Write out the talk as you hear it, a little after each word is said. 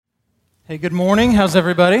Hey, good morning. How's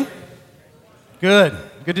everybody? Good.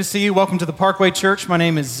 Good to see you. Welcome to the Parkway Church. My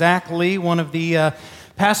name is Zach Lee, one of the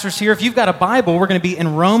pastors here. If you've got a Bible, we're going to be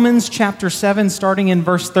in Romans chapter 7, starting in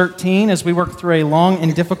verse 13, as we work through a long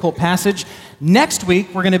and difficult passage. Next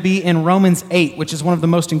week, we're going to be in Romans 8, which is one of the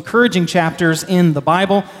most encouraging chapters in the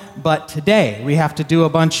Bible. But today, we have to do a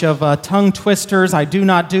bunch of tongue twisters, I do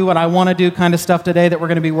not do what I want to do kind of stuff today that we're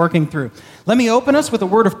going to be working through. Let me open us with a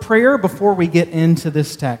word of prayer before we get into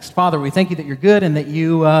this text. Father, we thank you that you're good and that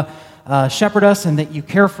you shepherd us and that you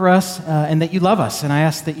care for us and that you love us. And I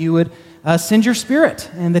ask that you would send your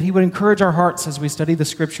Spirit and that he would encourage our hearts as we study the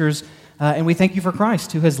Scriptures. And we thank you for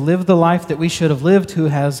Christ, who has lived the life that we should have lived, who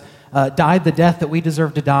has died the death that we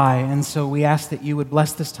deserve to die. And so we ask that you would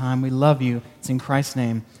bless this time. We love you. It's in Christ's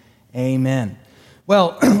name. Amen.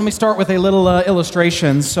 Well, let me start with a little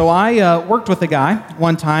illustration. So I worked with a guy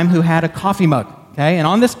one time who had a coffee mug, okay? And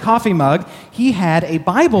on this coffee mug, he had a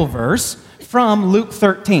Bible verse from Luke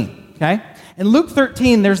 13, okay? In Luke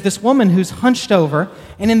 13, there's this woman who's hunched over,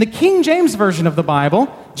 and in the King James Version of the Bible,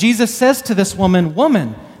 Jesus says to this woman,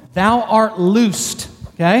 "Woman, thou art loosed,"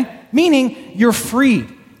 okay? Meaning, you're freed.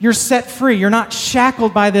 You're set free. You're not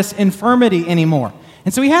shackled by this infirmity anymore.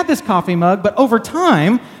 And so he had this coffee mug, but over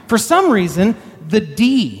time, for some reason, the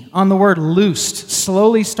D on the word loosed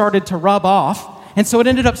slowly started to rub off, and so it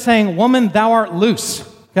ended up saying, "Woman, thou art loose,"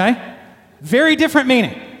 okay? Very different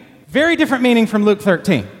meaning from Luke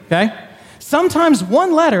 13, okay? Sometimes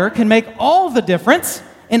one letter can make all the difference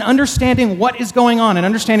in understanding what is going on and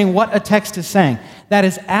understanding what a text is saying. That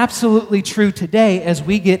is absolutely true today as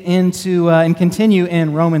we get into and continue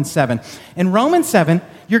in Romans 7. In Romans 7,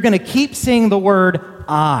 you're going to keep seeing the word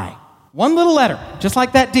I. One little letter, just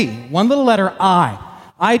like that D. One little letter, I.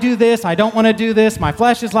 I do this, I don't want to do this, my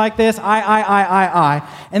flesh is like this, I.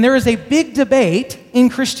 And there is a big debate in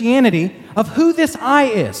Christianity of who this I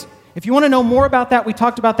is. If you want to know more about that, we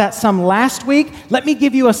talked about that some last week. Let me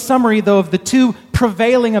give you a summary, though, of the two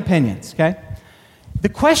prevailing opinions, okay? The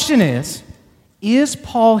question is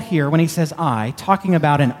Paul here, when he says I, talking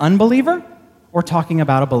about an unbeliever or talking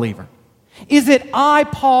about a believer? Is it I,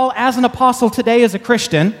 Paul, as an apostle today as a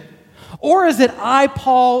Christian, or is it I,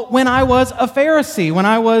 Paul, when I was a Pharisee, when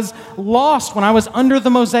I was lost, when I was under the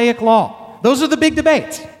Mosaic law? Those are the big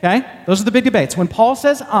debates, okay? Those are the big debates. When Paul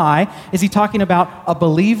says I, is he talking about a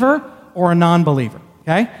believer or a non-believer,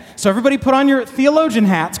 okay? So everybody put on your theologian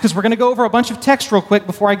hats because we're going to go over a bunch of text real quick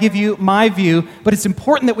before I give you my view, but it's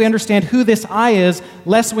important that we understand who this I is,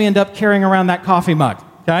 lest we end up carrying around that coffee mug,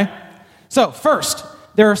 okay? So first,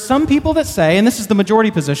 there are some people that say, and this is the majority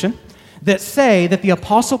position, that say that the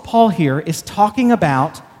Apostle Paul here is talking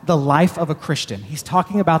about the life of a Christian. He's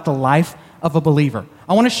talking about the life of a believer.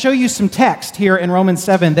 I want to show you some text here in Romans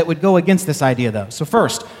 7 that would go against this idea, though. So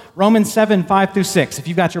first, Romans 7, 5 through 6. If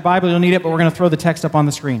you've got your Bible, you'll need it, but we're going to throw the text up on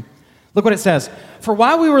the screen. Look what it says. "For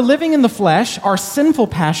while we were living in the flesh, our sinful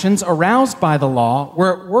passions, aroused by the law,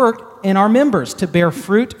 were at work in our members to bear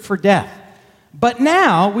fruit for death. But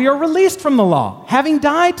now we are released from the law, having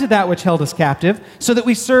died to that which held us captive, so that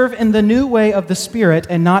we serve in the new way of the Spirit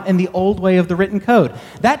and not in the old way of the written code."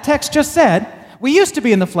 That text just said, we used to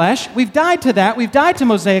be in the flesh, we've died to that, we've died to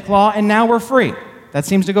Mosaic law, and now we're free. That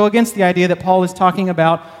seems to go against the idea that Paul is talking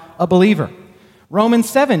about a believer. Romans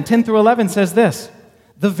 7, 10 through 11 says this,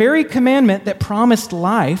 "The very commandment that promised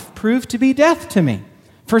life proved to be death to me.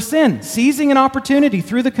 For sin, seizing an opportunity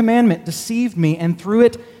through the commandment, deceived me, and through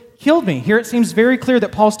it killed me." Here it seems very clear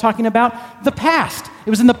that Paul's talking about the past. It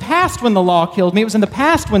was in the past when the law killed me. It was in the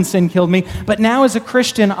past when sin killed me. But now as a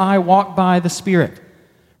Christian, I walk by the Spirit.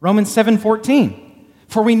 Romans 7:14,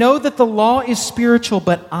 "For we know that the law is spiritual,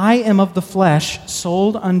 but I am of the flesh,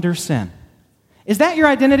 sold under sin." Is that your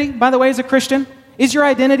identity, by the way, as a Christian? Is your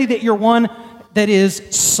identity that you're one that is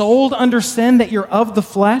sold under sin, that you're of the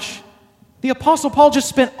flesh? The Apostle Paul just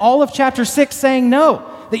spent all of chapter 6 saying no,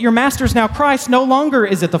 that your master is now Christ. No longer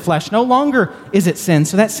is it the flesh. No longer is it sin.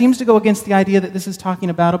 So that seems to go against the idea that this is talking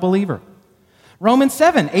about a believer. Romans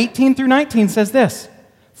 7, 18 through 19 says this,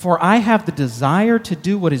 "For I have the desire to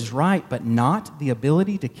do what is right, but not the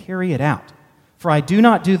ability to carry it out. For I do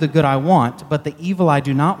not do the good I want, but the evil I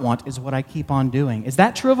do not want is what I keep on doing." Is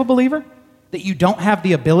that true of a believer? That you don't have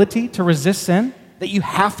the ability to resist sin? That you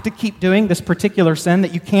have to keep doing this particular sin?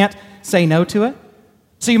 That you can't say no to it?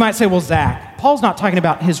 So you might say, well, Zach, Paul's not talking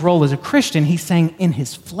about his role as a Christian. He's saying in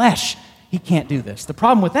his flesh he can't do this. The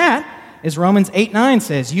problem with that is Romans 8:9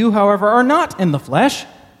 says, "You, however, are not in the flesh,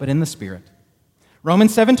 but in the Spirit."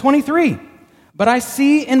 Romans 7:23, "But I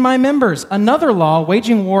see in my members another law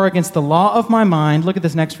waging war against the law of my mind," look at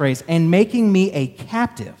this next phrase, "and making me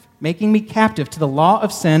captive to the law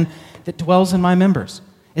of sin that dwells in my members."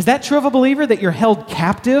 Is that true of a believer, that you're held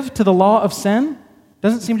captive to the law of sin?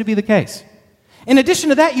 Doesn't seem to be the case. In addition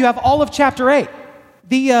to that, you have all of chapter 8.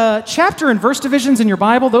 The chapter and verse divisions in your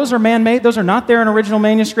Bible, those are man-made. Those are not there in original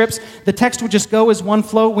manuscripts. The text would just go as one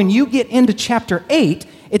flow. When you get into chapter 8,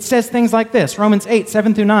 it says things like this, Romans 8,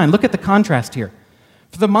 7 through 9. Look at the contrast here.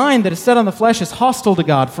 For the mind that is set on the flesh is hostile to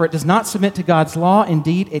God, for it does not submit to God's law.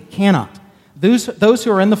 Indeed, it cannot. Those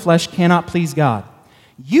who are in the flesh cannot please God.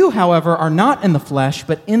 You, however, are not in the flesh,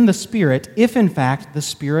 but in the Spirit, if in fact the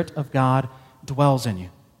Spirit of God dwells in you.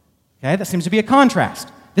 Okay, that seems to be a contrast.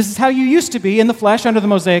 This is how you used to be in the flesh under the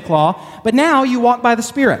Mosaic law, but now you walk by the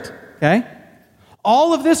Spirit, okay?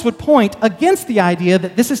 All of this would point against the idea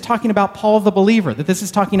that this is talking about Paul the believer, that this is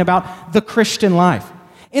talking about the Christian life.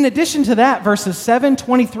 In addition to that, verses 7,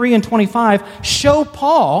 23, and 25 show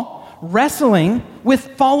Paul wrestling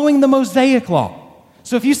with following the Mosaic law.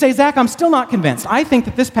 So if you say, Zach, I'm still not convinced, I think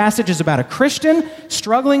that this passage is about a Christian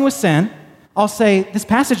struggling with sin, I'll say this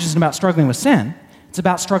passage isn't about struggling with sin. It's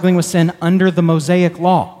about struggling with sin under the Mosaic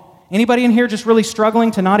law. Anybody in here just really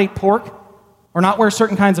struggling to not eat pork or not wear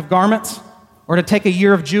certain kinds of garments or to take a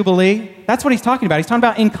year of Jubilee? That's what he's talking about. He's talking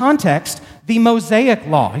about, in context, the Mosaic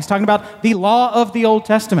law. He's talking about the law of the Old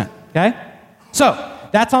Testament, okay? So,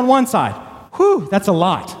 that's on one side. Whew, that's a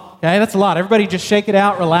lot, okay? That's a lot. Everybody just shake it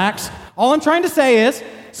out, relax. All I'm trying to say is,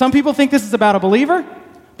 some people think this is about a believer,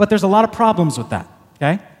 but there's a lot of problems with that,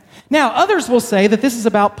 okay? Now, others will say that this is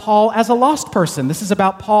about Paul as a lost person. This is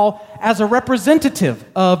about Paul as a representative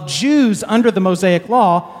of Jews under the Mosaic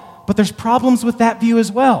law, but there's problems with that view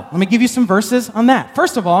as well. Let me give you some verses on that.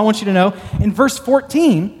 First of all, I want you to know, in verse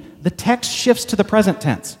 14, the text shifts to the present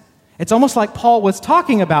tense. It's almost like Paul was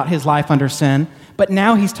talking about his life under sin, but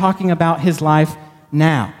now he's talking about his life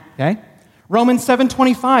now, okay? Romans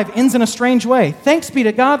 7:25 ends in a strange way. Thanks be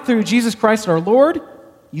to God through Jesus Christ our Lord.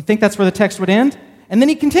 You think that's where the text would end? And then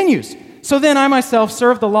he continues, so then I myself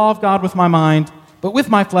serve the law of God with my mind, but with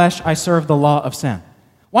my flesh I serve the law of sin.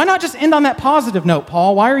 Why not just end on that positive note,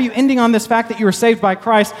 Paul? Why are you ending on this fact that you were saved by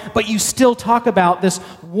Christ, but you still talk about this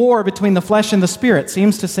war between the flesh and the spirit?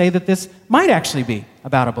 Seems to say that this might actually be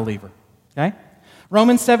about a believer, okay?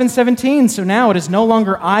 Romans 7:17, so now it is no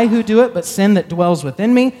longer I who do it, but sin that dwells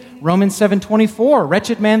within me. Romans 7:24,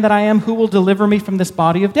 wretched man that I am, who will deliver me from this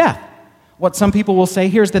body of death? What some people will say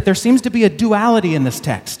here is that there seems to be a duality in this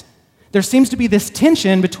text. There seems to be this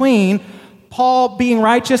tension between Paul being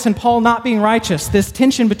righteous and Paul not being righteous, this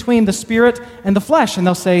tension between the spirit and the flesh. And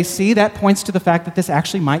they'll say, see, that points to the fact that this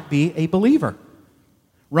actually might be a believer.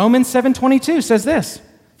 Romans 7:22 says this,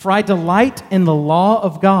 for I delight in the law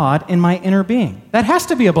of God in my inner being. That has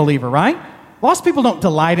to be a believer, right? Lost people don't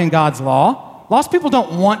delight in God's law. Lost people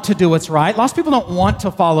don't want to do what's right. Lost people don't want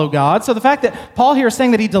to follow God. So the fact that Paul here is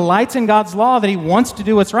saying that he delights in God's law, that he wants to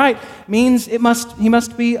do what's right, means he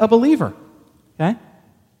must be a believer. Okay?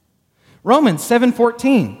 Romans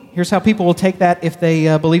 7:14. Here's how people will take that if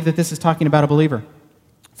they believe that this is talking about a believer.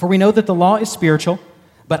 For we know that the law is spiritual,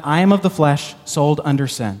 but I am of the flesh, sold under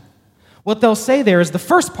sin. What they'll say there is the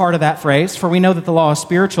first part of that phrase, for we know that the law is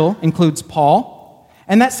spiritual, includes Paul,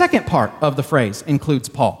 and that second part of the phrase includes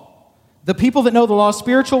Paul. The people that know the law is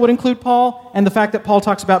spiritual would include Paul, and the fact that Paul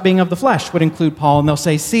talks about being of the flesh would include Paul, and they'll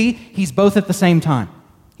say, see, he's both at the same time.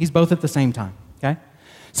 He's both at the same time, okay?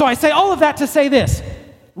 So I say all of that to say this.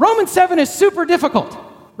 Romans 7 is super difficult.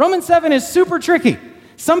 Romans 7 is super tricky.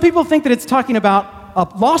 Some people think that it's talking about a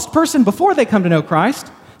lost person before they come to know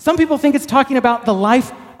Christ. Some people think it's talking about the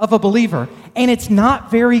life of a believer, and it's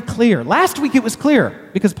not very clear. Last week it was clear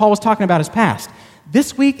because Paul was talking about his past.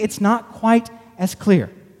 This week it's not quite as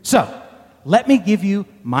clear. So, let me give you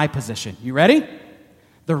my position. You ready?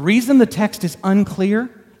 The reason the text is unclear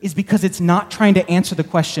is because it's not trying to answer the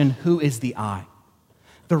question, who is the I?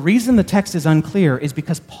 The reason the text is unclear is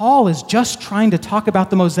because Paul is just trying to talk about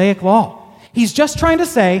the Mosaic law. He's just trying to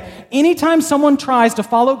say, anytime someone tries to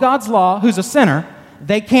follow God's law who's a sinner,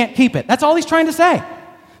 they can't keep it. That's all he's trying to say.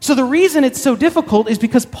 So the reason it's so difficult is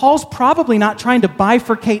because Paul's probably not trying to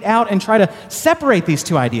bifurcate out and try to separate these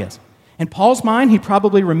two ideas. In Paul's mind, he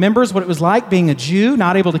probably remembers what it was like being a Jew,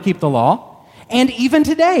 not able to keep the law. And even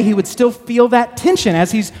today, he would still feel that tension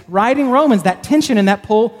as he's writing Romans, that tension and that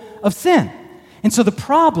pull of sin. And so the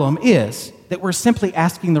problem is that we're simply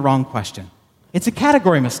asking the wrong question. It's a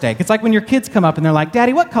category mistake. It's like when your kids come up and they're like,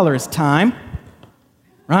 Daddy, what color is time?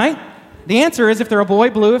 Right? The answer is if they're a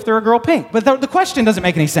boy, blue, if they're a girl, pink. But the question doesn't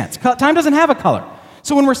make any sense. Time doesn't have a color.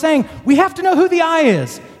 So when we're saying, we have to know who the I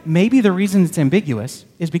is, maybe the reason it's ambiguous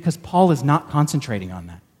is because Paul is not concentrating on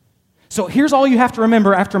that. So here's all you have to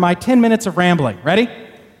remember after my 10 minutes of rambling. Ready?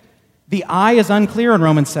 The I is unclear in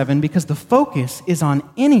Romans 7 because the focus is on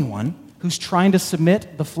anyone who's trying to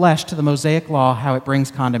submit the flesh to the Mosaic law, how it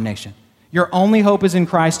brings condemnation. Your only hope is in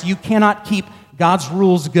Christ. You cannot keep God's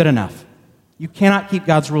rules good enough. You cannot keep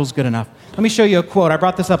God's rules good enough. Let me show you a quote. I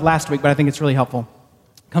brought this up last week, but I think it's really helpful.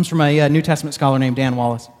 It comes from a New Testament scholar named Dan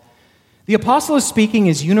Wallace. The apostle is speaking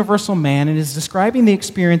as universal man and is describing the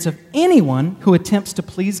experience of anyone who attempts to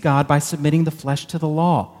please God by submitting the flesh to the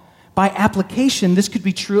law. By application, this could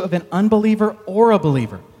be true of an unbeliever or a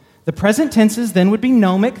believer. The present tenses then would be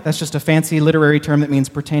gnomic, that's just a fancy literary term that means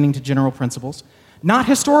pertaining to general principles, not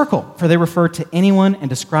historical, for they refer to anyone and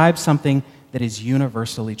describe something that is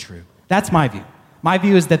universally true. That's my view. My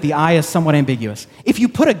view is that the I is somewhat ambiguous. If you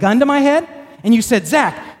put a gun to my head and you said,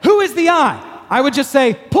 Zach, who is the I would just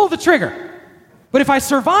say, pull the trigger. But if I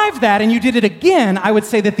survived that and you did it again, I would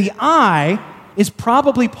say that the I is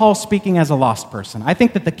probably Paul speaking as a lost person. I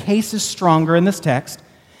think that the case is stronger in this text.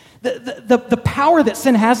 The power that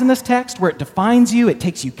sin has in this text, where it defines you, it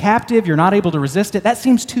takes you captive, you're not able to resist it, that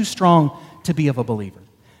seems too strong to be of a believer.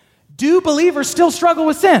 Do believers still struggle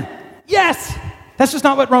with sin? Yes! That's just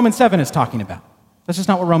not what Romans 7 is talking about. That's just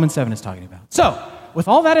not what Romans 7 is talking about. So, with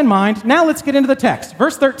all that in mind, now let's get into the text.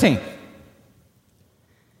 Verse 13.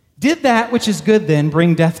 Did that which is good then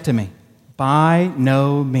bring death to me? By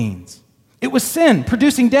no means. It was sin,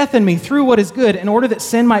 producing death in me through what is good, in order that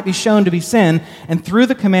sin might be shown to be sin, and through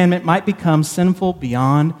the commandment might become sinful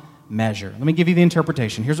beyond measure. Let me give you the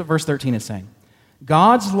interpretation. Here's what verse 13 is saying.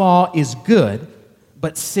 God's law is good,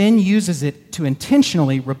 but sin uses it to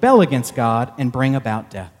intentionally rebel against God and bring about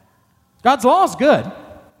death. God's law is good.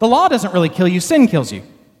 The law doesn't really kill you, sin kills you.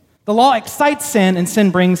 The law excites sin, and sin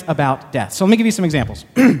brings about death. So let me give you some examples.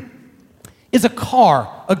 Is a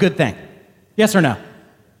car a good thing? Yes or no?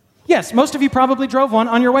 Yes, most of you probably drove one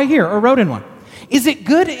on your way here or rode in one. Is it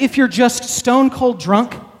good if you're just stone cold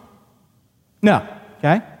drunk? No,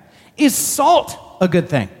 okay? Is salt a good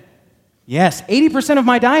thing? Yes, 80% of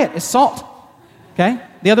my diet is salt, okay?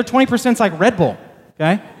 The other 20% is like Red Bull,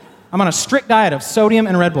 okay? I'm on a strict diet of sodium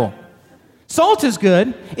and Red Bull. Salt is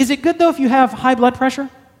good. Is it good, though, if you have high blood pressure?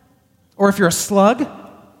 Or if you're a slug?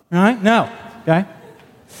 Right? No, okay?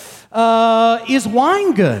 Is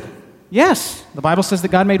wine good? Yes. The Bible says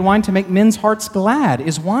that God made wine to make men's hearts glad.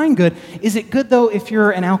 Is wine good? Is it good, though, if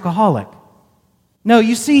you're an alcoholic? No,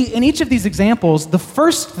 you see, in each of these examples, the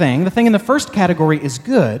thing in the first category is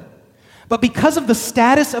good, but because of the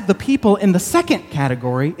status of the people in the second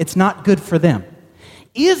category, it's not good for them.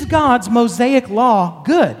 Is God's Mosaic law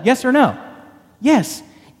good? Yes or no? Yes.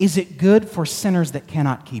 Is it good for sinners that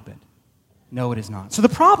cannot keep it? No, it is not. So the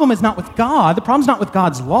problem is not with God. The problem's not with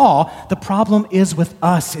God's law. The problem is with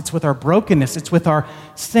us. It's with our brokenness. It's with our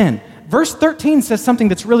sin. Verse 13 says something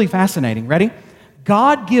that's really fascinating. Ready?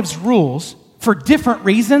 God gives rules for different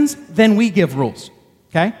reasons than we give rules.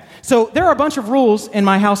 Okay? So there are a bunch of rules in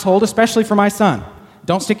my household, especially for my son.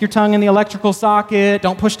 Don't stick your tongue in the electrical socket.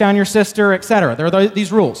 Don't push down your sister, etc. There are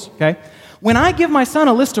these rules. Okay? When I give my son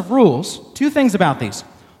a list of rules, two things about these.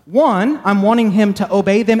 One, I'm wanting him to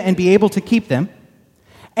obey them and be able to keep them.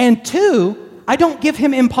 And two, I don't give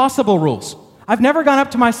him impossible rules. I've never gone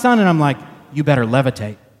up to my son and I'm like, you better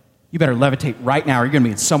levitate. You better levitate right now or you're going to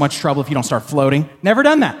be in so much trouble if you don't start floating. Never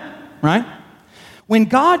done that, right? When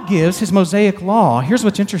God gives his Mosaic law, here's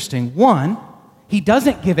what's interesting. One, he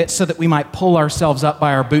doesn't give it so that we might pull ourselves up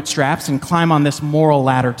by our bootstraps and climb on this moral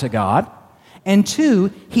ladder to God. And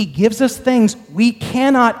two, he gives us things we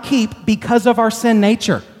cannot keep because of our sin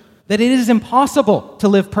nature. That it is impossible to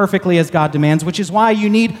live perfectly as God demands, which is why you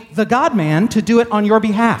need the God-man to do it on your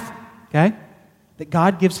behalf, okay? That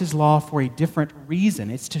God gives his law for a different reason.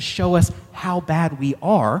 It's to show us how bad we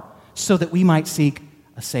are so that we might seek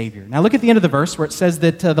a Savior. Now look at the end of the verse where it says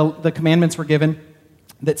that the commandments were given,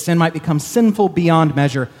 that sin might become sinful beyond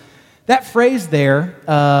measure. That phrase there,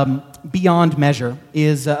 beyond measure,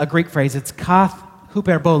 is a Greek phrase. It's kath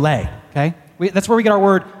hyperbole, okay? That's where we get our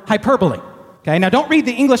word hyperbole. Okay, now don't read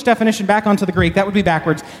the English definition back onto the Greek. That would be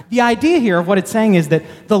backwards. The idea here of what it's saying is that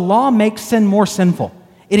the law makes sin more sinful.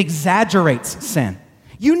 It exaggerates sin.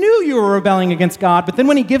 You knew you were rebelling against God, but then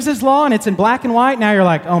when he gives his law and it's in black and white, now you're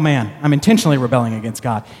like, oh man, I'm intentionally rebelling against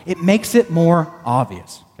God. It makes it more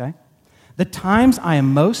obvious, okay? The times I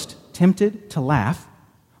am most tempted to laugh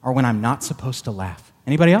are when I'm not supposed to laugh.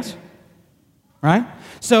 Anybody else? Right?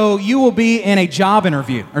 So you will be in a job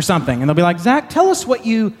interview or something, and they'll be like, Zach, tell us what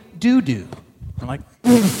you do. I'm like,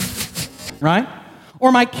 right?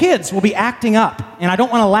 Or my kids will be acting up, and I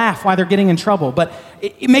don't want to laugh while they're getting in trouble, but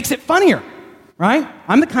it makes it funnier, right?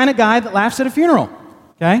 I'm the kind of guy that laughs at a funeral,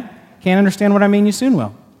 okay? Can't understand what I mean, you soon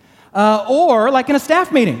will. Or like in a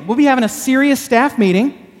staff meeting. We'll be having a serious staff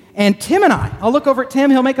meeting, and Tim and I'll look over at Tim,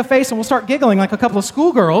 he'll make a face, and we'll start giggling like a couple of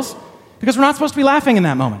schoolgirls, because we're not supposed to be laughing in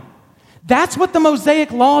that moment. That's what the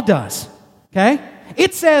Mosaic Law does, okay?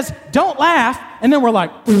 It says, don't laugh, and then we're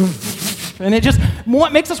like, and it just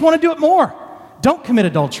makes us want to do it more. Don't commit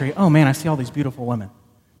adultery. Oh, man, I see all these beautiful women.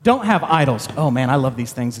 Don't have idols. Oh, man, I love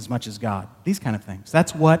these things as much as God. These kind of things.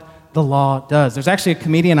 That's what the law does. There's actually a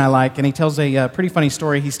comedian I like, and he tells a pretty funny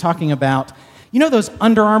story. He's talking about, you know those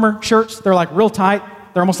Under Armour shirts? They're like real tight.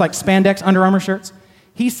 They're almost like spandex Under Armour shirts.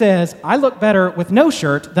 He says, I look better with no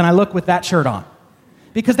shirt than I look with that shirt on.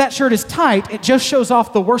 Because that shirt is tight, it just shows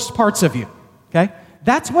off the worst parts of you, okay?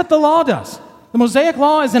 That's what the law does. The Mosaic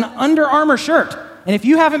Law is an Under Armour shirt. And if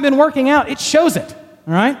you haven't been working out, it shows it,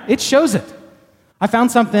 all right? It shows it. I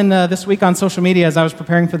found something this week on social media as I was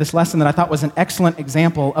preparing for this lesson that I thought was an excellent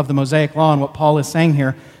example of the Mosaic Law and what Paul is saying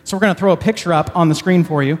here. So we're going to throw a picture up on the screen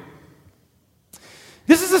for you.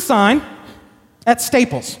 This is a sign at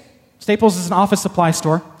Staples. Staples is an office supply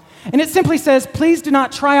store. And it simply says, please do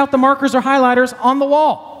not try out the markers or highlighters on the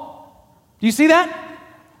wall. Do you see that?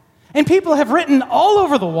 And people have written all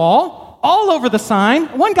over the wall, all over the sign.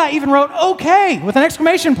 One guy even wrote, okay, with an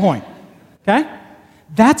exclamation point. Okay?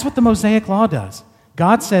 That's what the Mosaic Law does.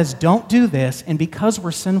 God says, don't do this, and because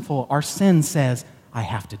we're sinful, our sin says, I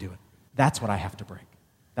have to do it. That's what I have to break.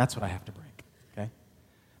 That's what I have to break. Okay?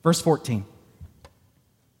 Verse 14.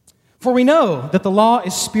 For we know that the law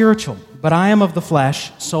is spiritual, but I am of the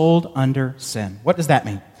flesh, sold under sin. What does that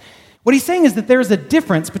mean? What he's saying is that there's a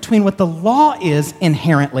difference between what the law is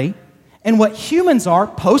inherently and what humans are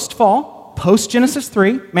post-fall, post-Genesis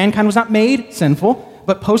 3. Mankind was not made sinful,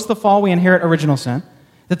 but post the fall we inherit original sin.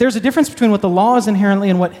 That there's a difference between what the law is inherently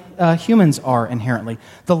and what humans are inherently.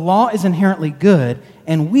 The law is inherently good,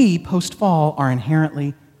 and we, post-fall, are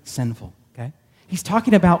inherently sinful. Okay? He's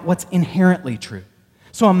talking about what's inherently true.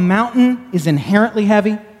 So a mountain is inherently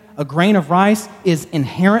heavy. A grain of rice is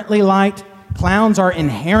inherently light. Clowns are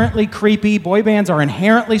inherently creepy. Boy bands are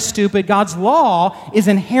inherently stupid. God's law is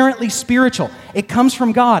inherently spiritual. It comes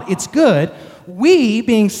from God. It's good. We,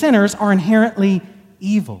 being sinners, are inherently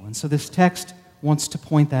evil. And so this text wants to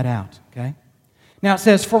point that out, okay? Now it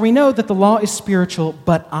says, for we know that the law is spiritual,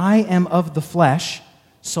 but I am of the flesh,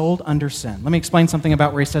 sold under sin. Let me explain something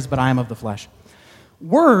about where he says, but I am of the flesh.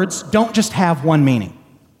 Words don't just have one meaning.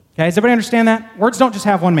 Okay, does everybody understand that? Words don't just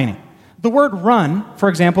have one meaning. The word run, for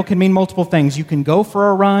example, can mean multiple things. You can go for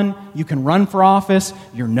a run, you can run for office,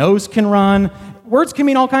 your nose can run. Words can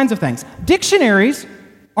mean all kinds of things. Dictionaries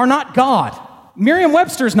are not God.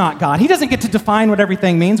 Merriam-Webster's not God. He doesn't get to define what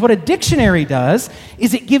everything means. What a dictionary does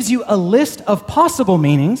is it gives you a list of possible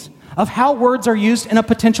meanings of how words are used in a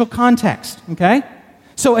potential context, okay?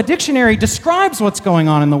 So a dictionary describes what's going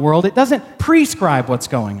on in the world. It doesn't prescribe what's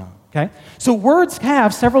going on. Okay? So words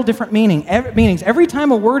have several different meanings. Every time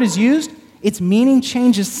a word is used, its meaning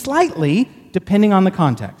changes slightly depending on the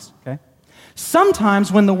context. Okay?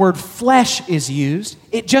 Sometimes when the word flesh is used,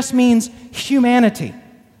 it just means humanity,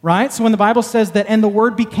 right? So when the Bible says that, and the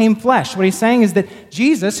word became flesh, what he's saying is that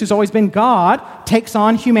Jesus, who's always been God, takes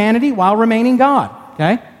on humanity while remaining God.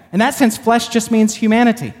 Okay? In that sense, flesh just means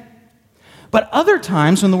humanity. But other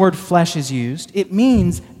times when the word flesh is used, it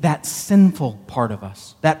means that sinful part of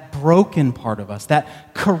us, that broken part of us,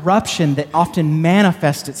 that corruption that often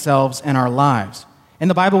manifests itself in our lives. In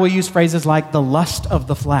the Bible, we use phrases like the lust of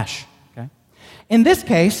the flesh. Okay? In this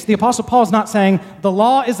case, the Apostle Paul is not saying the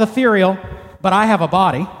law is ethereal, but I have a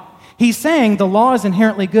body. He's saying the law is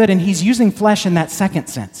inherently good, and he's using flesh in that second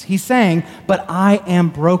sense. He's saying, but I am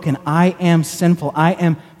broken, I am sinful, I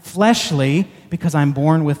am fleshly, because I'm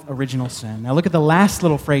born with original sin. Now look at the last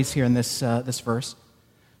little phrase here in this verse.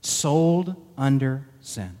 Sold under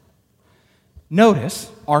sin. Notice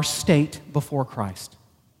our state before Christ.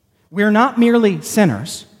 We're not merely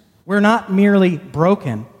sinners. We're not merely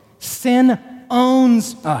broken. Sin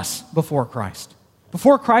owns us before Christ.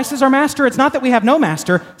 Before Christ is our master, it's not that we have no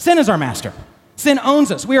master. Sin is our master. Sin owns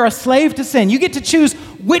us. We are a slave to sin. You get to choose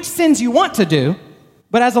which sins you want to do,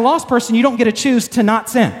 but as a lost person, you don't get to choose to not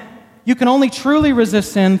sin. You can only truly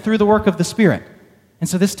resist sin through the work of the Spirit. And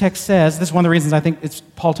so this text says, this is one of the reasons I think it's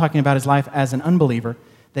Paul talking about his life as an unbeliever,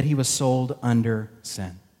 that he was sold under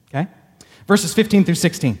sin. Okay? Verses 15 through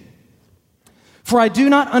 16. For I do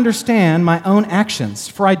not understand my own actions,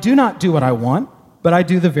 for I do not do what I want, but I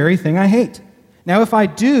do the very thing I hate. Now if I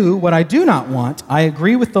do what I do not want, I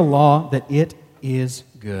agree with the law that it is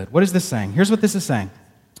good. What is this saying? Here's what this is saying.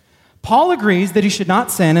 Paul agrees that he should not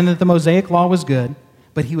sin and that the Mosaic law was good,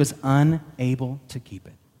 but he was unable to keep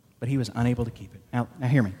it. Now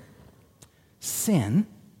hear me. Sin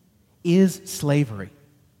is slavery.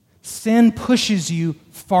 Sin pushes you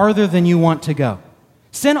farther than you want to go.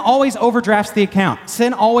 Sin always overdrafts the account.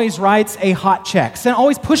 Sin always writes a hot check. Sin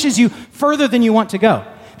always pushes you further than you want to go.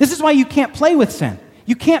 This is why you can't play with sin.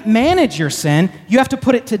 You can't manage your sin. You have to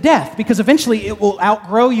put it to death because eventually it will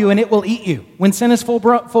outgrow you and it will eat you. When sin is full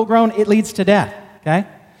grown, it leads to death, okay?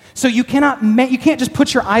 So you can't just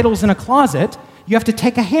put your idols in a closet. You have to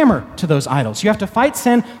take a hammer to those idols. You have to fight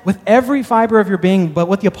sin with every fiber of your being. But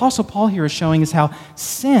what the Apostle Paul here is showing is how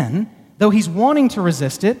sin, though he's wanting to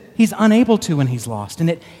resist it, he's unable to when he's lost, and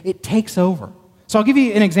it takes over. So I'll give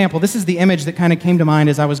you an example. This is the image that kind of came to mind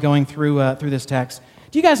as I was going through this text.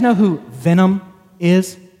 Do you guys know who Venom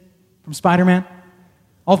is from Spider-Man?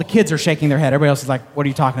 All the kids are shaking their head. Everybody else is like, what are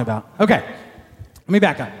you talking about? Okay, let me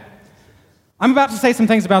back up. I'm about to say some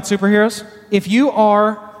things about superheroes. If you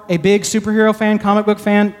are a big superhero fan, comic book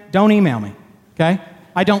fan, don't email me, okay?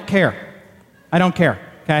 I don't care,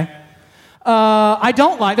 okay?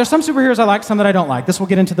 There's some superheroes I like, some that I don't like. This will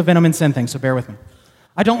get into the Venom and sin thing, so bear with me.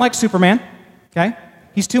 I don't like Superman, okay?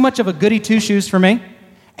 He's too much of a goody two-shoes for me,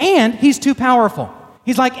 and he's too powerful.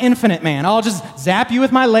 He's like Infinite Man. I'll just zap you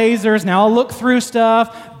with my lasers. Now I'll look through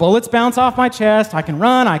stuff. Bullets bounce off my chest. I can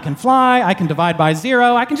run. I can fly. I can divide by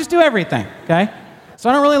zero. I can just do everything, okay? So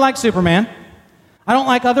I don't really like Superman. I don't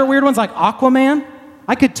like other weird ones like Aquaman.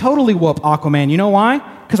 I could totally whoop Aquaman. You know why?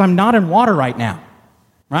 Because I'm not in water right now,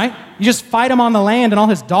 right? You just fight him on the land and all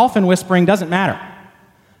his dolphin whispering doesn't matter.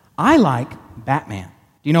 I like Batman.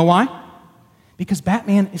 Do you know why? Because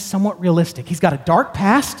Batman is somewhat realistic. He's got a dark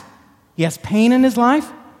past. He has pain in his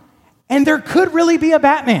life, and there could really be a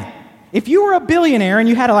Batman. If you were a billionaire and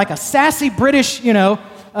you had a sassy British,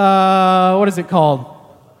 what is it called?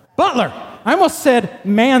 Butler. I almost said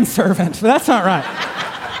manservant, but that's not right.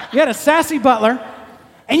 You had a sassy butler,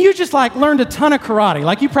 and you just learned a ton of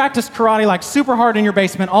karate. You practiced karate super hard in your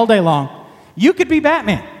basement all day long. You could be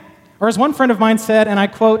Batman. Or as one friend of mine said, and I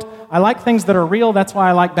quote, "I like things that are real, that's why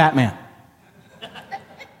I like Batman."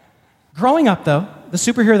 Growing up, though, the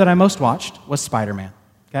superhero that I most watched was Spider-Man,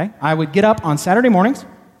 okay? I would get up on Saturday mornings,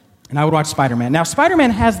 and I would watch Spider-Man. Now,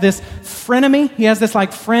 Spider-Man has this frenemy. He has this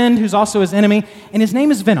friend who's also his enemy, and his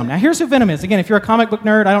name is Venom. Now, here's who Venom is. Again, if you're a comic book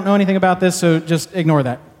nerd, I don't know anything about this, so just ignore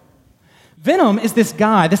that. Venom is this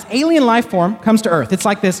guy, this alien life form comes to Earth. It's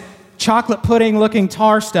like this chocolate pudding-looking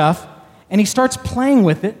tar stuff, and he starts playing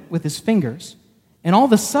with it with his fingers, and all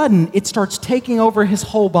of a sudden, it starts taking over his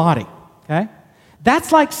whole body, okay?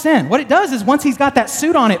 That's like sin. What it does is once he's got that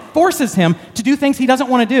suit on, it forces him to do things he doesn't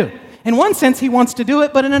want to do. In one sense, he wants to do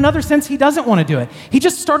it, but in another sense, he doesn't want to do it. He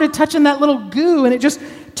just started touching that little goo, and it just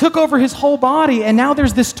took over his whole body, and now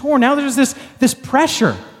there's this torn, now there's this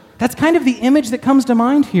pressure. That's kind of the image that comes to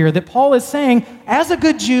mind here, that Paul is saying, as a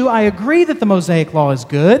good Jew, I agree that the Mosaic law is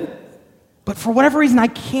good, but for whatever reason, I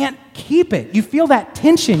can't keep it. You feel that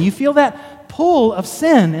tension, you feel that pull of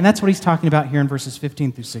sin, and that's what he's talking about here in verses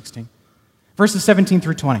 15 through 16. Verses 17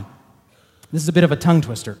 through 20. This is a bit of a tongue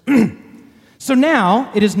twister. So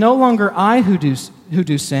now it is no longer I who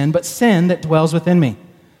do sin, but sin that dwells within me.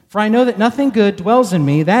 For I know that nothing good dwells in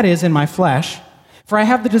me, that is, in my flesh. For I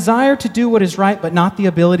have the desire to do what is right, but not the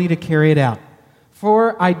ability to carry it out.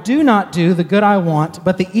 For I do not do the good I want,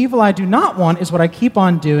 but the evil I do not want is what I keep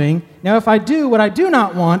on doing. Now if I do what I do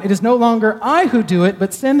not want, it is no longer I who do it,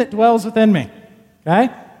 but sin that dwells within me. Okay?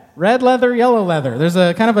 Red leather, yellow leather. There's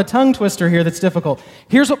a kind of a tongue twister here that's difficult.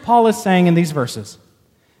 Here's what Paul is saying in these verses.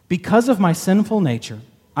 Because of my sinful nature,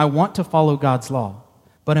 I want to follow God's law,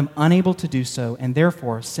 but am unable to do so, and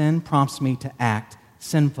therefore sin prompts me to act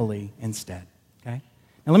sinfully instead. Okay?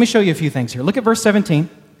 Now let me show you a few things here. Look at verse 17.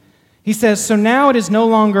 He says, so now it is no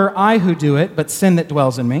longer I who do it, but sin that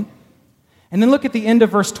dwells in me. And then look at the end of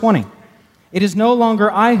verse 20. It is no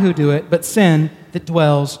longer I who do it, but sin that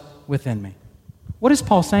dwells within me. What is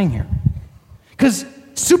Paul saying here? Because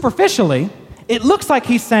superficially, it looks like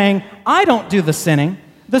he's saying, I don't do the sinning,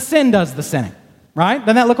 the sin does the sinning, right?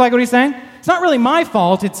 Doesn't that look like what he's saying? It's not really my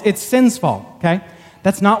fault, it's sin's fault, okay?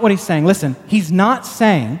 That's not what he's saying. Listen, he's not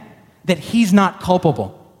saying that he's not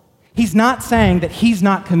culpable. He's not saying that he's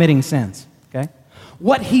not committing sins, okay?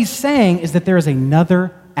 What he's saying is that there is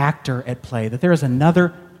another actor at play, that there is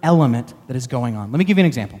another element that is going on. Let me give you an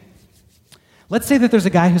example. Let's say that there's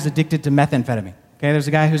a guy who's addicted to methamphetamine. Okay, there's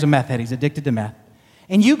a guy who's a meth head. He's addicted to meth.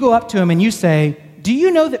 And you go up to him and you say, do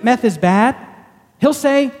you know that meth is bad? He'll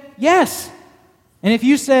say, yes. And if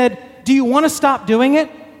you said, do you want to stop doing it?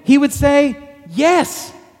 He would say,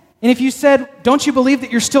 yes. And if you said, don't you believe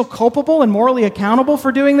that you're still culpable and morally accountable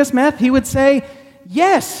for doing this meth? He would say,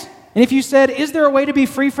 yes. And if you said, is there a way to be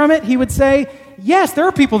free from it? He would say, yes. There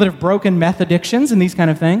are people that have broken meth addictions and these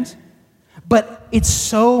kind of things. But it's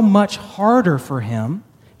so much harder for him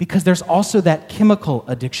because there's also that chemical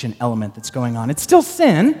addiction element that's going on. It's still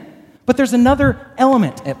sin, but there's another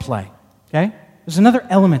element at play, okay? There's another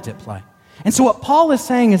element at play. And so what Paul is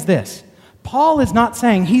saying is this. Paul is not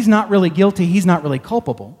saying he's not really guilty, he's not really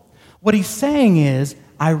culpable. What he's saying is,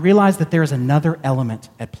 I realize that there's another element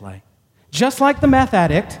at play. Just like the meth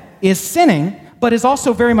addict is sinning, but is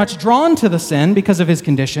also very much drawn to the sin because of his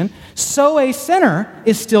condition, so a sinner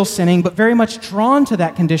is still sinning, but very much drawn to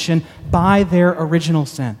that condition by their original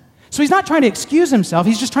sin. So he's not trying to excuse himself,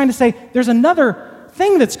 he's just trying to say there's another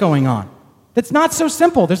thing that's going on that's not so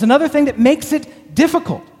simple. There's another thing that makes it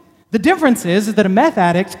difficult. The difference is that a meth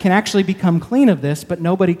addict can actually become clean of this, but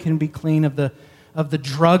nobody can be clean of the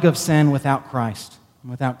drug of sin without Christ.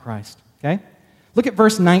 Without Christ, okay? Look at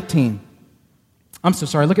verse 19.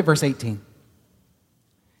 Look at verse 18.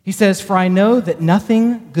 He says, "For I know that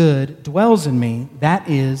nothing good dwells in me, that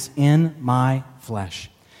is, in my flesh."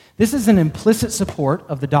 This is an implicit support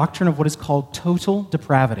of the doctrine of what is called total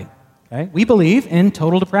depravity. Okay? We believe in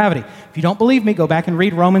total depravity. If you don't believe me, go back and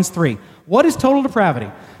read Romans 3. What is total depravity?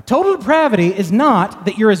 Total depravity is not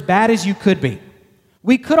that you're as bad as you could be.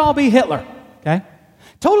 We could all be Hitler, okay?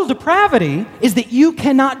 Total depravity is that you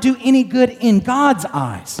cannot do any good in God's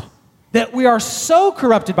eyes. That we are so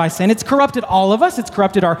corrupted by sin. It's corrupted all of us. It's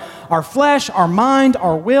corrupted our flesh, our mind,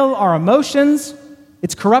 our will, our emotions.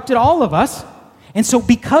 It's corrupted all of us. And so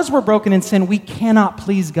because we're broken in sin, we cannot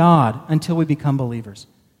please God until we become believers.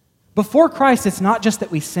 Before Christ, it's not just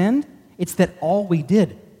that we sinned, it's that all we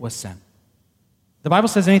did was sin. The Bible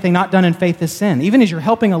says anything not done in faith is sin. Even as you're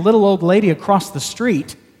helping a little old lady across the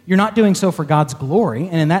street, you're not doing so for God's glory,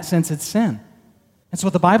 and in that sense, it's sin. And so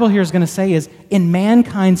what the Bible here is going to say is, in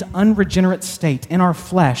mankind's unregenerate state, in our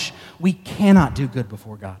flesh, we cannot do good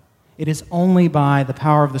before God. It is only by the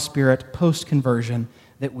power of the Spirit, post-conversion,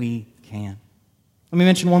 that we can. Let me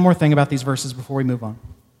mention one more thing about these verses before we move on.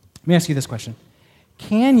 Let me ask you this question.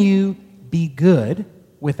 Can you be good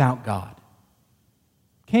without God?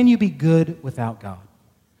 Can you be good without God?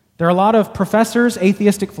 There are a lot of professors,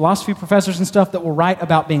 atheistic philosophy professors and stuff, that will write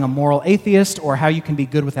about being a moral atheist or how you can be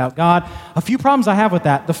good without God. A few problems I have with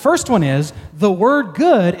that. The first one is the word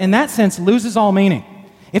good, in that sense, loses all meaning.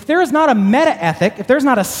 If there is not a meta-ethic, if there's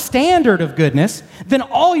not a standard of goodness, then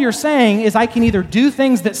all you're saying is I can either do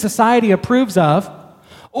things that society approves of,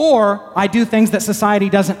 or I do things that society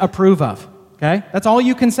doesn't approve of. Okay? That's all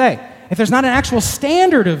you can say. If there's not an actual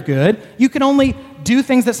standard of good, you can only do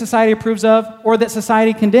things that society approves of or that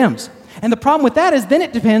society condemns. And the problem with that is then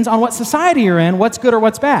it depends on what society you're in, what's good or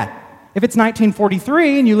what's bad. If it's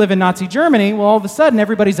 1943 and you live in Nazi Germany, well, all of a sudden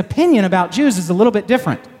everybody's opinion about Jews is a little bit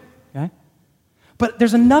different. Okay? But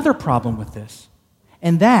there's another problem with this,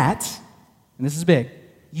 and that's, and this is big,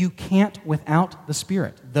 you can't without the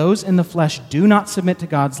Spirit. Those in the flesh do not submit to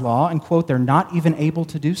God's law, and, quote, they're not even able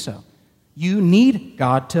to do so. You need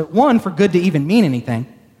God to, one, for good to even mean anything,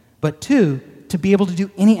 but two, to be able to do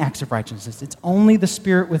any acts of righteousness. It's only the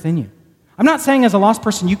Spirit within you. I'm not saying as a lost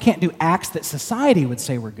person you can't do acts that society would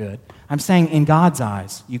say were good. I'm saying in God's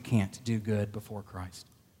eyes you can't do good before Christ.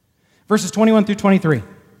 Verses 21 through 23.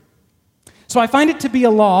 So I find it to be a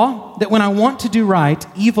law that when I want to do right,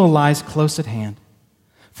 evil lies close at hand.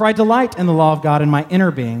 For I delight in the law of God in my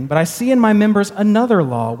inner being, but I see in my members another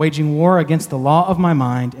law, waging war against the law of my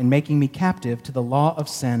mind and making me captive to the law of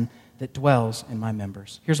sin that dwells in my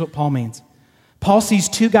members. Here's what Paul means. Paul sees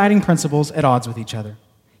two guiding principles at odds with each other.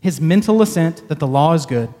 His mental assent that the law is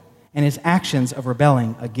good and his actions of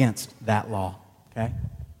rebelling against that law. Okay?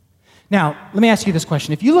 Now, let me ask you this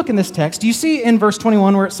question. If you look in this text, do you see in verse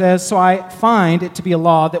 21 where it says, so I find it to be a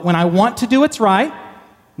law that when I want to do what's right,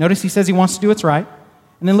 notice he says he wants to do what's right,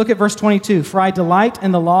 and then look at verse 22, for I delight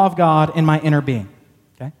in the law of God in my inner being.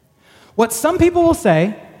 Okay? What some people will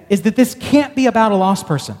say is that this can't be about a lost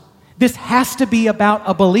person. This has to be about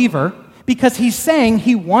a believer because he's saying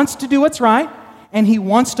he wants to do what's right and he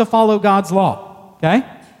wants to follow God's law. Okay?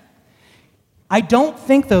 I don't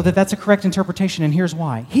think, though, that that's a correct interpretation, and here's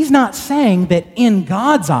why. He's not saying that in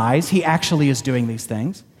God's eyes he actually is doing these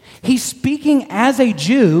things. He's speaking as a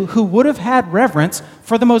Jew who would have had reverence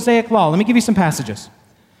for the Mosaic law. Let me give you some passages.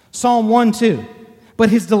 Psalm 1:2. But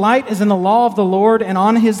his delight is in the law of the Lord, and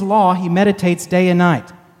on his law he meditates day and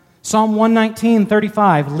night. Psalm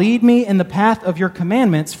 119:35. Lead me in the path of your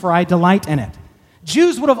commandments, for I delight in it.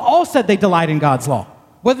 Jews would have all said they delight in God's law,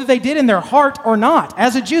 whether they did in their heart or not.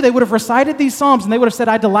 As a Jew, they would have recited these Psalms and they would have said,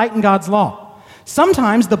 I delight in God's law.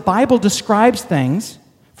 Sometimes the Bible describes things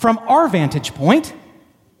from our vantage point,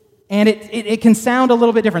 and it can sound a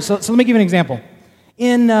little bit different. So let me give you an example.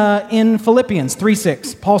 In Philippians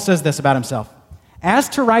 3:6, Paul says this about himself. As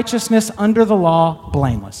to righteousness under the law,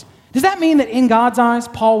 blameless. Does that mean that in God's eyes,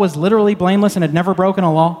 Paul was literally blameless and had never broken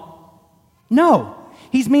a law? No.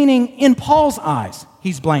 He's meaning in Paul's eyes,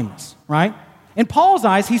 he's blameless, right? In Paul's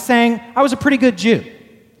eyes, he's saying, I was a pretty good Jew.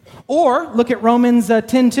 Or look at Romans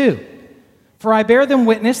 10:2. For I bear them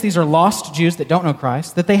witness, these are lost Jews that don't know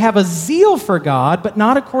Christ, that they have a zeal for God, but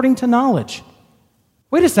not according to knowledge.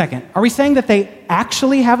 Wait a second. Are we saying that they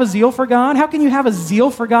actually have a zeal for God? How can you have a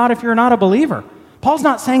zeal for God if you're not a believer? Paul's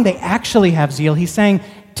not saying they actually have zeal. He's saying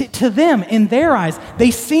to them, in their eyes,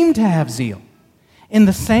 they seem to have zeal. In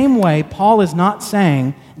the same way, Paul is not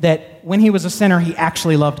saying that when he was a sinner, he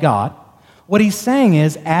actually loved God. What he's saying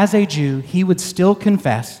is, as a Jew, he would still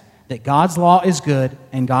confess that God's law is good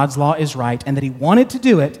and God's law is right, and that he wanted to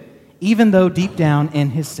do it, even though deep down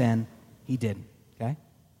in his sin, he didn't. Okay?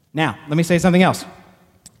 Now, let me say something else.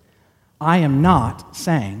 I am not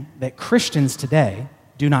saying that Christians today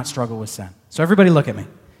do not struggle with sin. So everybody look at me.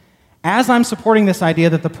 As I'm supporting this idea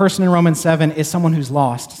that the person in Romans 7 is someone who's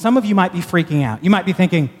lost, some of you might be freaking out. You might be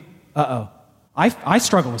thinking, I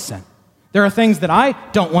struggle with sin. There are things that I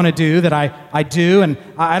don't want to do that I do, and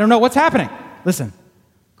I don't know what's happening. Listen,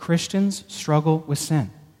 Christians struggle with sin.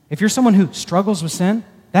 If you're someone who struggles with sin,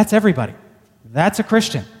 that's everybody. That's a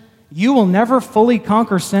Christian. You will never fully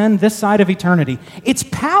conquer sin this side of eternity. Its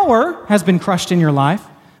power has been crushed in your life,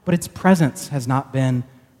 but its presence has not been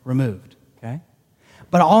removed, okay?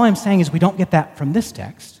 But all I'm saying is we don't get that from this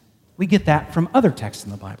text. We get that from other texts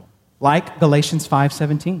in the Bible, like Galatians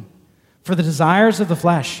 5:17. For the desires of the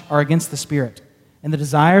flesh are against the Spirit, and the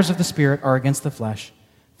desires of the Spirit are against the flesh.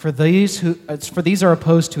 For these are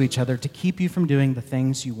opposed to each other to keep you from doing the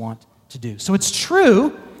things you want to do. So it's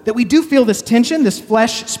true that we do feel this tension, this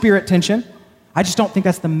flesh-spirit tension. I just don't think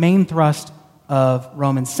that's the main thrust of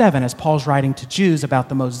Romans 7 as Paul's writing to Jews about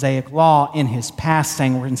the Mosaic law in his past,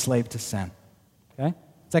 saying we're enslaved to sin. Okay?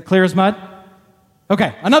 Is that clear as mud?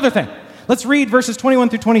 Okay, another thing. Let's read verses 21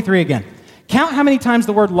 through 23 again. Count how many times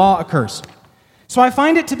the word law occurs. So I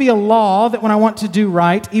find it to be a law that when I want to do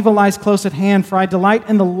right, evil lies close at hand, for I delight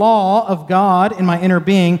in the law of God in my inner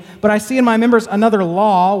being, but I see in my members another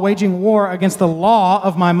law, waging war against the law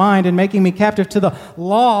of my mind and making me captive to the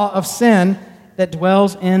law of sin that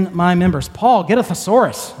dwells in my members. Paul, get a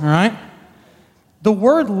thesaurus, all right? The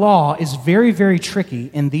word law is very, very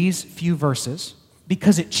tricky in these few verses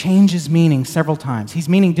because it changes meaning several times. He's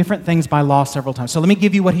meaning different things by law several times. So let me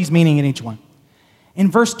give you what he's meaning in each one. In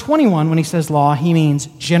verse 21, when he says law, he means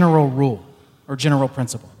general rule or general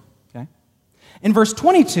principle. Okay? In verse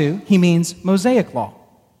 22, he means Mosaic law.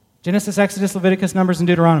 Genesis, Exodus, Leviticus, Numbers, and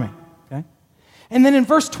Deuteronomy. Okay? And then in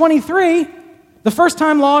verse 23, the first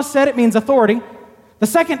time law is said, it means authority. The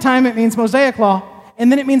second time, it means Mosaic law. And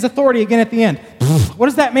then it means authority again at the end. What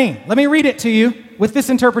does that mean? Let me read it to you with this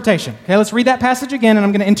interpretation. Okay, let's read that passage again, and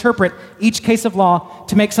I'm going to interpret each case of law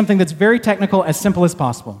to make something that's very technical as simple as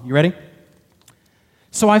possible. You ready?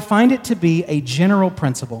 So I find it to be a general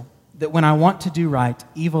principle that when I want to do right,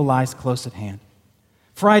 evil lies close at hand.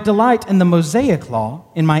 For I delight in the Mosaic law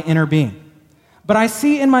in my inner being. But I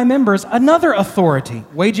see in my members another authority,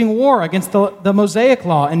 waging war against the Mosaic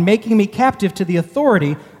law and making me captive to the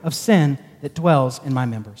authority of sin that dwells in my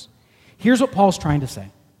members. Here's what Paul's trying to say.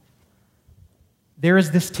 There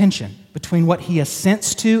is this tension between what he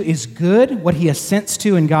assents to is good, what he assents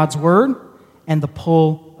to in God's word, and the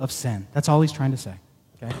pull of sin. That's all he's trying to say.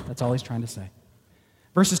 Okay? That's all he's trying to say.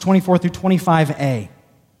 Verses 24 through 25a.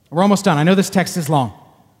 We're almost done. I know this text is long.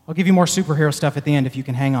 I'll give you more superhero stuff at the end if you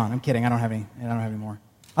can hang on. I'm kidding. I don't have any more.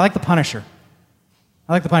 I like the Punisher.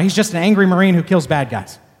 He's just an angry Marine who kills bad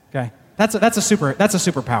guys. Okay? That's a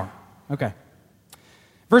superpower. Okay.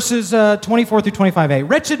 Verses 24 through 25a.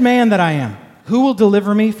 Wretched man that I am, who will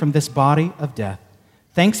deliver me from this body of death?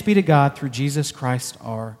 Thanks be to God through Jesus Christ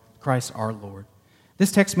our Lord.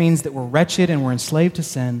 This text means that we're wretched and we're enslaved to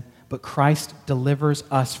sin, but Christ delivers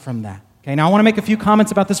us from that. Okay, now I want to make a few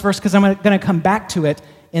comments about this verse because I'm going to come back to it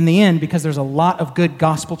in the end because there's a lot of good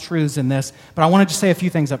gospel truths in this, but I want to just say a few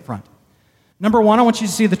things up front. Number one, I want you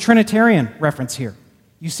to see the Trinitarian reference here.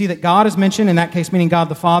 You see that God is mentioned, in that case meaning God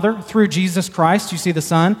the Father. Through Jesus Christ, you see the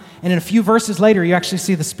Son. And in a few verses later, you actually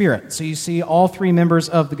see the Spirit. So you see all three members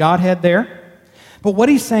of the Godhead there. But what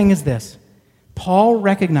he's saying is this. Paul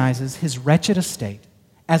recognizes his wretched estate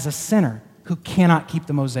as a sinner who cannot keep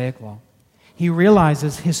the Mosaic law. He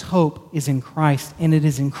realizes his hope is in Christ, and it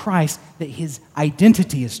is in Christ that his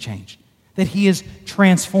identity is changed, that he is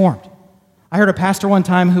transformed. I heard a pastor one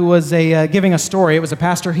time who was giving a story. It was a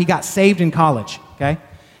pastor, he got saved in college, okay?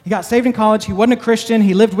 He got saved in college. He wasn't a Christian.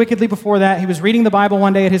 He lived wickedly before that. He was reading the Bible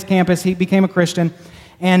one day at his campus. He became a Christian,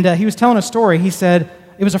 and he was telling a story. He said,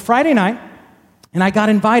 it was a Friday night, and I got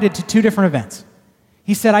invited to two different events.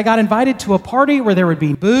 He said, I got invited to a party where there would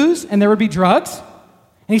be booze and there would be drugs.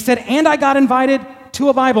 And he said, and I got invited to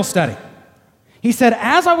a Bible study. He said,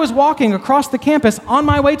 as I was walking across the campus on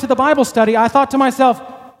my way to the Bible study, I thought to myself,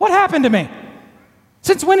 what happened to me?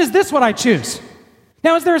 Since when is this what I choose?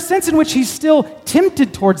 Now, is there a sense in which he's still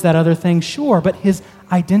tempted towards that other thing? Sure, but his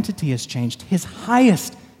identity has changed. His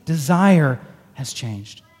highest desire has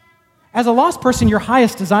changed. As a lost person, your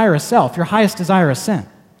highest desire is self. Your highest desire is sin.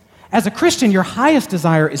 As a Christian, your highest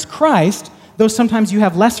desire is Christ, though sometimes you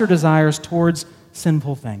have lesser desires towards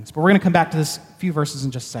sinful things. But we're going to come back to this few verses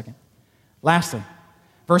in just a second. Lastly,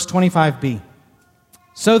 verse 25b.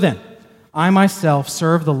 So then, I myself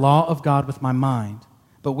serve the law of God with my mind,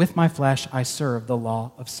 but with my flesh I serve the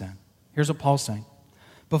law of sin. Here's what Paul's saying.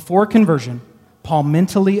 Before conversion, Paul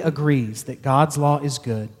mentally agrees that God's law is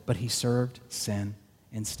good, but he served sin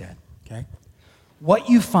instead. Okay? What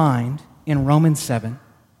you find in Romans 7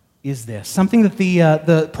 is this, something that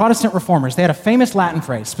the Protestant reformers, they had a famous Latin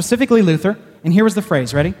phrase, specifically Luther, and here was the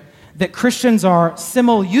phrase, ready? That Christians are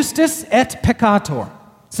simul justus et peccator.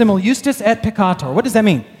 Simul justus et peccator. What does that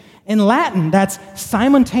mean? In Latin, that's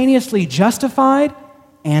simultaneously justified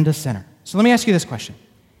and a sinner. So let me ask you this question.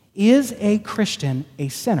 Is a Christian a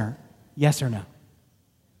sinner, yes or no?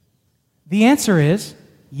 The answer is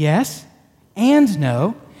yes and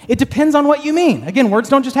no. It depends on what you mean. Again, words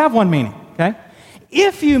don't just have one meaning, okay?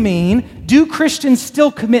 If you mean, do Christians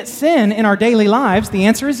still commit sin in our daily lives? The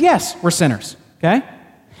answer is yes, we're sinners, okay?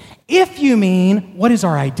 If you mean, what is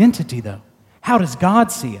our identity, though? How does God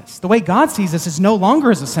see us? The way God sees us is no longer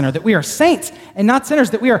as a sinner, that we are saints and not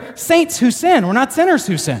sinners, that we are saints who sin. We're not sinners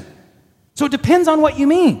who sin. So it depends on what you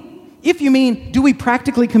mean. If you mean, do we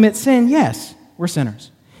practically commit sin? Yes, we're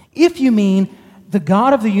sinners. If you mean, the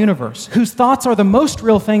God of the universe, whose thoughts are the most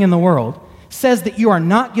real thing in the world, says that you are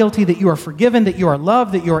not guilty, that you are forgiven, that you are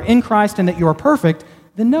loved, that you are in Christ, and that you are perfect,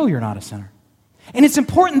 then no, you're not a sinner. And it's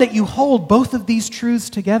important that you hold both of these truths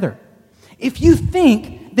together. If you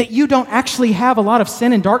think that you don't actually have a lot of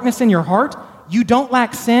sin and darkness in your heart, you don't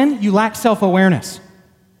lack sin, you lack self-awareness.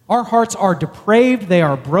 Our hearts are depraved, they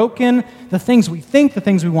are broken, the things we think, the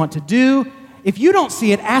things we want to do. If you don't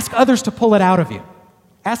see it, ask others to pull it out of you.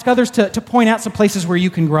 Ask others to point out some places where you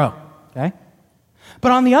can grow, okay?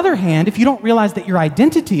 But on the other hand, if you don't realize that your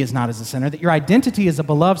identity is not as a sinner, that your identity is a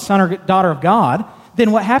beloved son or daughter of God,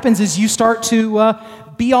 then what happens is you start to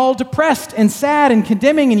be all depressed and sad and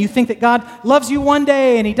condemning, and you think that God loves you one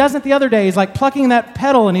day and he doesn't the other day. He's like plucking that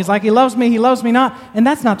pedal and he's like, he loves me not. And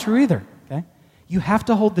that's not true either, okay? You have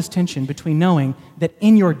to hold this tension between knowing that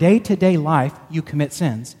in your day-to-day life you commit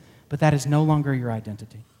sins, but that is no longer your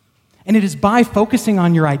identity. And it is by focusing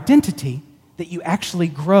on your identity that you actually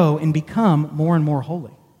grow and become more and more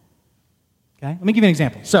holy. Okay? Let me give you an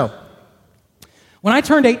example. So, when I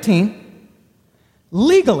turned 18,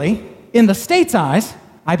 legally, in the state's eyes,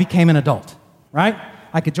 I became an adult, right?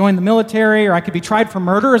 I could join the military or I could be tried for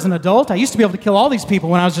murder as an adult. I used to be able to kill all these people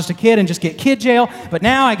when I was just a kid and just get kid jail, but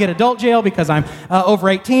now I get adult jail because I'm over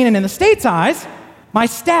 18. And in the state's eyes, my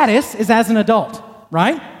status is as an adult,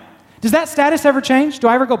 right? Does that status ever change? Do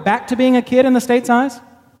I ever go back to being a kid in the state's eyes?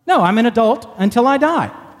 No, I'm an adult until I die,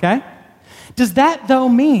 okay? Does that, though,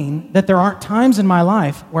 mean that there aren't times in my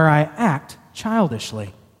life where I act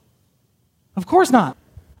childishly? Of course not.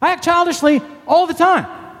 I act childishly all the time.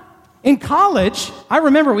 In college, I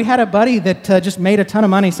remember we had a buddy that just made a ton of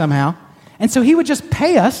money somehow, and so he would just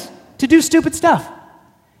pay us to do stupid stuff.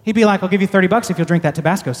 He'd be like, I'll give you $30 if you'll drink that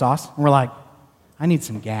Tabasco sauce. And we're like, I need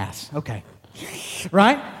some gas. Okay.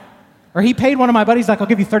 Right? Or he paid one of my buddies, like, I'll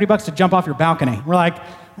give you $30 to jump off your balcony. We're like,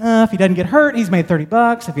 if he doesn't get hurt, he's made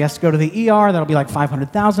 $30. If he has to go to the ER, that'll be like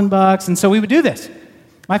 $500,000. And so we would do this.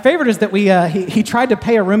 My favorite is that he tried to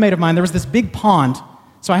pay a roommate of mine. There was this big pond.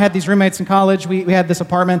 So I had these roommates in college. We had this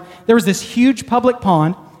apartment. There was this huge public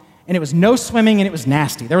pond, and it was no swimming, and it was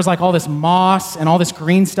nasty. There was like all this moss and all this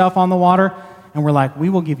green stuff on the water. And we're like, we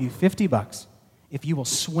will give you $50 if you will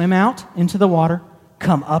swim out into the water,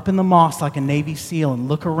 come up in the moss like a Navy SEAL and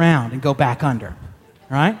look around and go back under,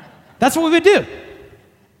 right? That's what we would do.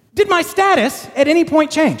 Did my status at any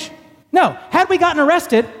point change? No. Had we gotten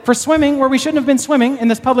arrested for swimming where we shouldn't have been swimming in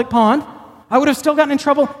this public pond, I would have still gotten in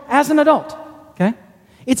trouble as an adult, okay?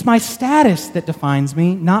 It's my status that defines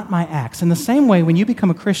me, not my acts. In the same way, when you become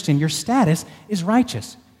a Christian, your status is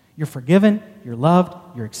righteous. You're forgiven, you're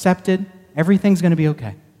loved, you're accepted, everything's going to be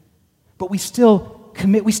okay. But we still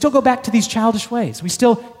go back to these childish ways. We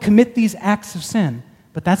still commit these acts of sin,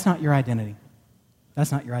 but that's not your identity.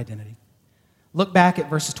 That's not your identity. Look back at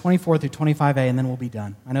verses 24 through 25a, and then we'll be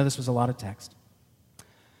done. I know this was a lot of text.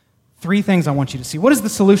 3 things I want you to see. What is the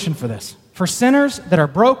solution for this? For sinners that are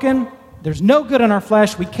broken, There's no good in our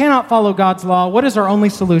flesh. We cannot follow God's law. What is our only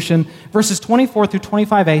solution? Verses 24 through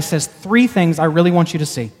 25a says three things I really want you to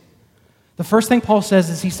see. The first thing Paul says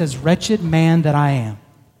is he says, wretched man that I am.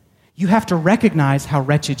 You have to recognize how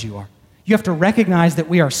wretched you are. You have to recognize that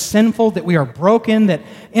we are sinful, that we are broken, that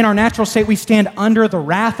in our natural state we stand under the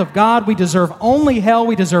wrath of God. We deserve only hell.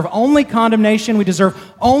 We deserve only condemnation. We deserve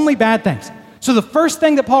only bad things. So the first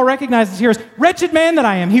thing that Paul recognizes here is, wretched man that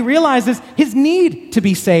I am. He realizes his need to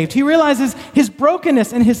be saved. He realizes his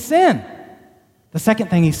brokenness and his sin. The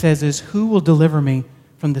second thing he says is, who will deliver me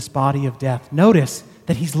from this body of death? Notice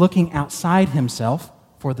that he's looking outside himself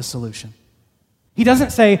for the solution. He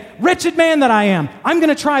doesn't say, wretched man that I am, I'm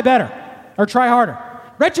going to try better or try harder.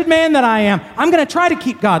 Wretched man that I am, I'm going to try to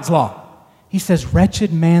keep God's law. He says,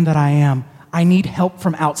 wretched man that I am, I need help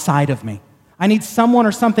from outside of me. I need someone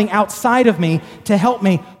or something outside of me to help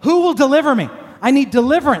me. Who will deliver me? I need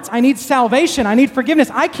deliverance. I need salvation. I need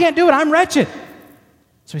forgiveness. I can't do it. I'm wretched.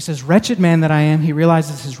 So he says, wretched man that I am. He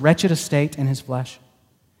realizes his wretched estate in his flesh.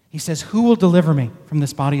 He says, who will deliver me from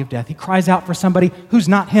this body of death? He cries out for somebody who's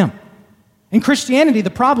not him. In Christianity,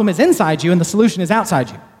 the problem is inside you and the solution is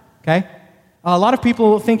outside you, okay? A lot of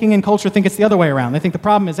people thinking in culture think it's the other way around. They think the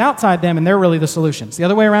problem is outside them and they're really the solution. It's the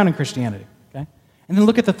other way around in Christianity, okay? And then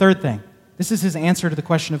look at the third thing. This is his answer to the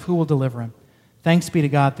question of who will deliver him. Thanks be to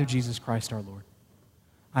God through Jesus Christ our Lord.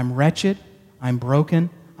 I'm wretched, I'm broken,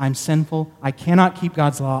 I'm sinful, I cannot keep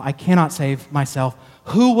God's law, I cannot save myself.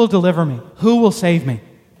 Who will deliver me? Who will save me?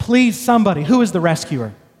 Please, somebody. Who is the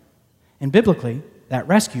rescuer? And biblically, that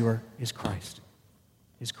rescuer is Christ.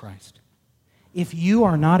 Is Christ. If you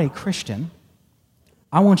are not a Christian,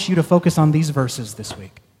 I want you to focus on these verses this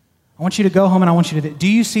week. I want you to go home and I want you to, do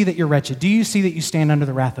you see that you're wretched? Do you see that you stand under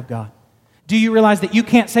the wrath of God? Do you realize that you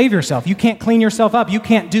can't save yourself? You can't clean yourself up. You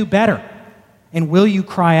can't do better. And will you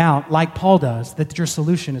cry out, like Paul does, that your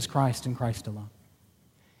solution is Christ and Christ alone?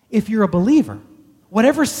 If you're a believer,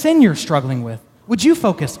 whatever sin you're struggling with, would you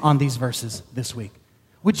focus on these verses this week?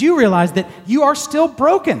 Would you realize that you are still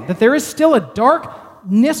broken, that there is still a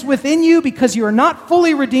darkness within you because you are not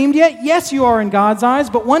fully redeemed yet? Yes, you are in God's eyes,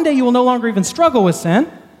 but one day you will no longer even struggle with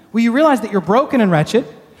sin. Will you realize that you're broken and wretched?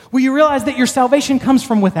 Will you realize that your salvation comes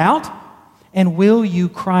from without? And will you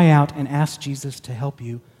cry out and ask Jesus to help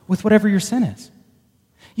you with whatever your sin is?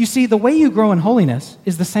 You see, the way you grow in holiness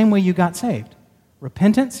is the same way you got saved.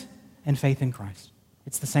 Repentance and faith in Christ.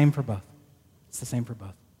 It's the same for both. It's the same for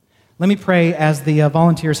both. Let me pray as the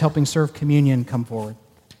volunteers helping serve communion come forward.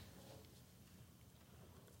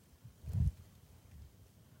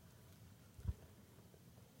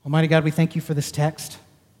 Almighty God, we thank you for this text.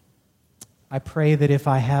 I pray that if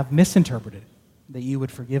I have misinterpreted, that you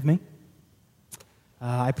would forgive me.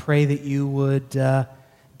 I pray that you would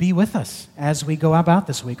be with us as we go about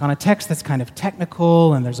this week on a text that's kind of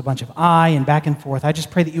technical and there's a bunch of I and back and forth. I just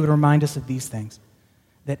pray that you would remind us of these things,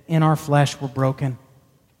 that in our flesh we're broken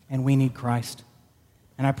and we need Christ.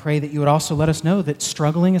 And I pray that you would also let us know that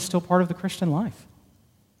struggling is still part of the Christian life,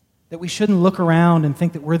 that we shouldn't look around and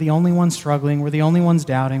think that we're the only ones struggling, we're the only ones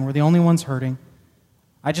doubting, we're the only ones hurting.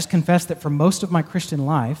 I just confess that for most of my Christian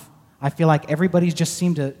life, I feel like everybody just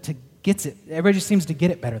seems to get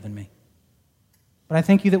it better than me. But I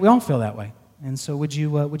thank you that we all feel that way. And so would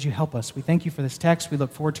you help us? We thank you for this text. We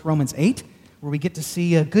look forward to Romans 8, where we get to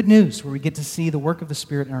see good news, where we get to see the work of the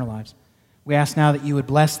Spirit in our lives. We ask now that you would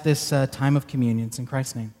bless this time of communion. It's in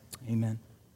Christ's name, amen.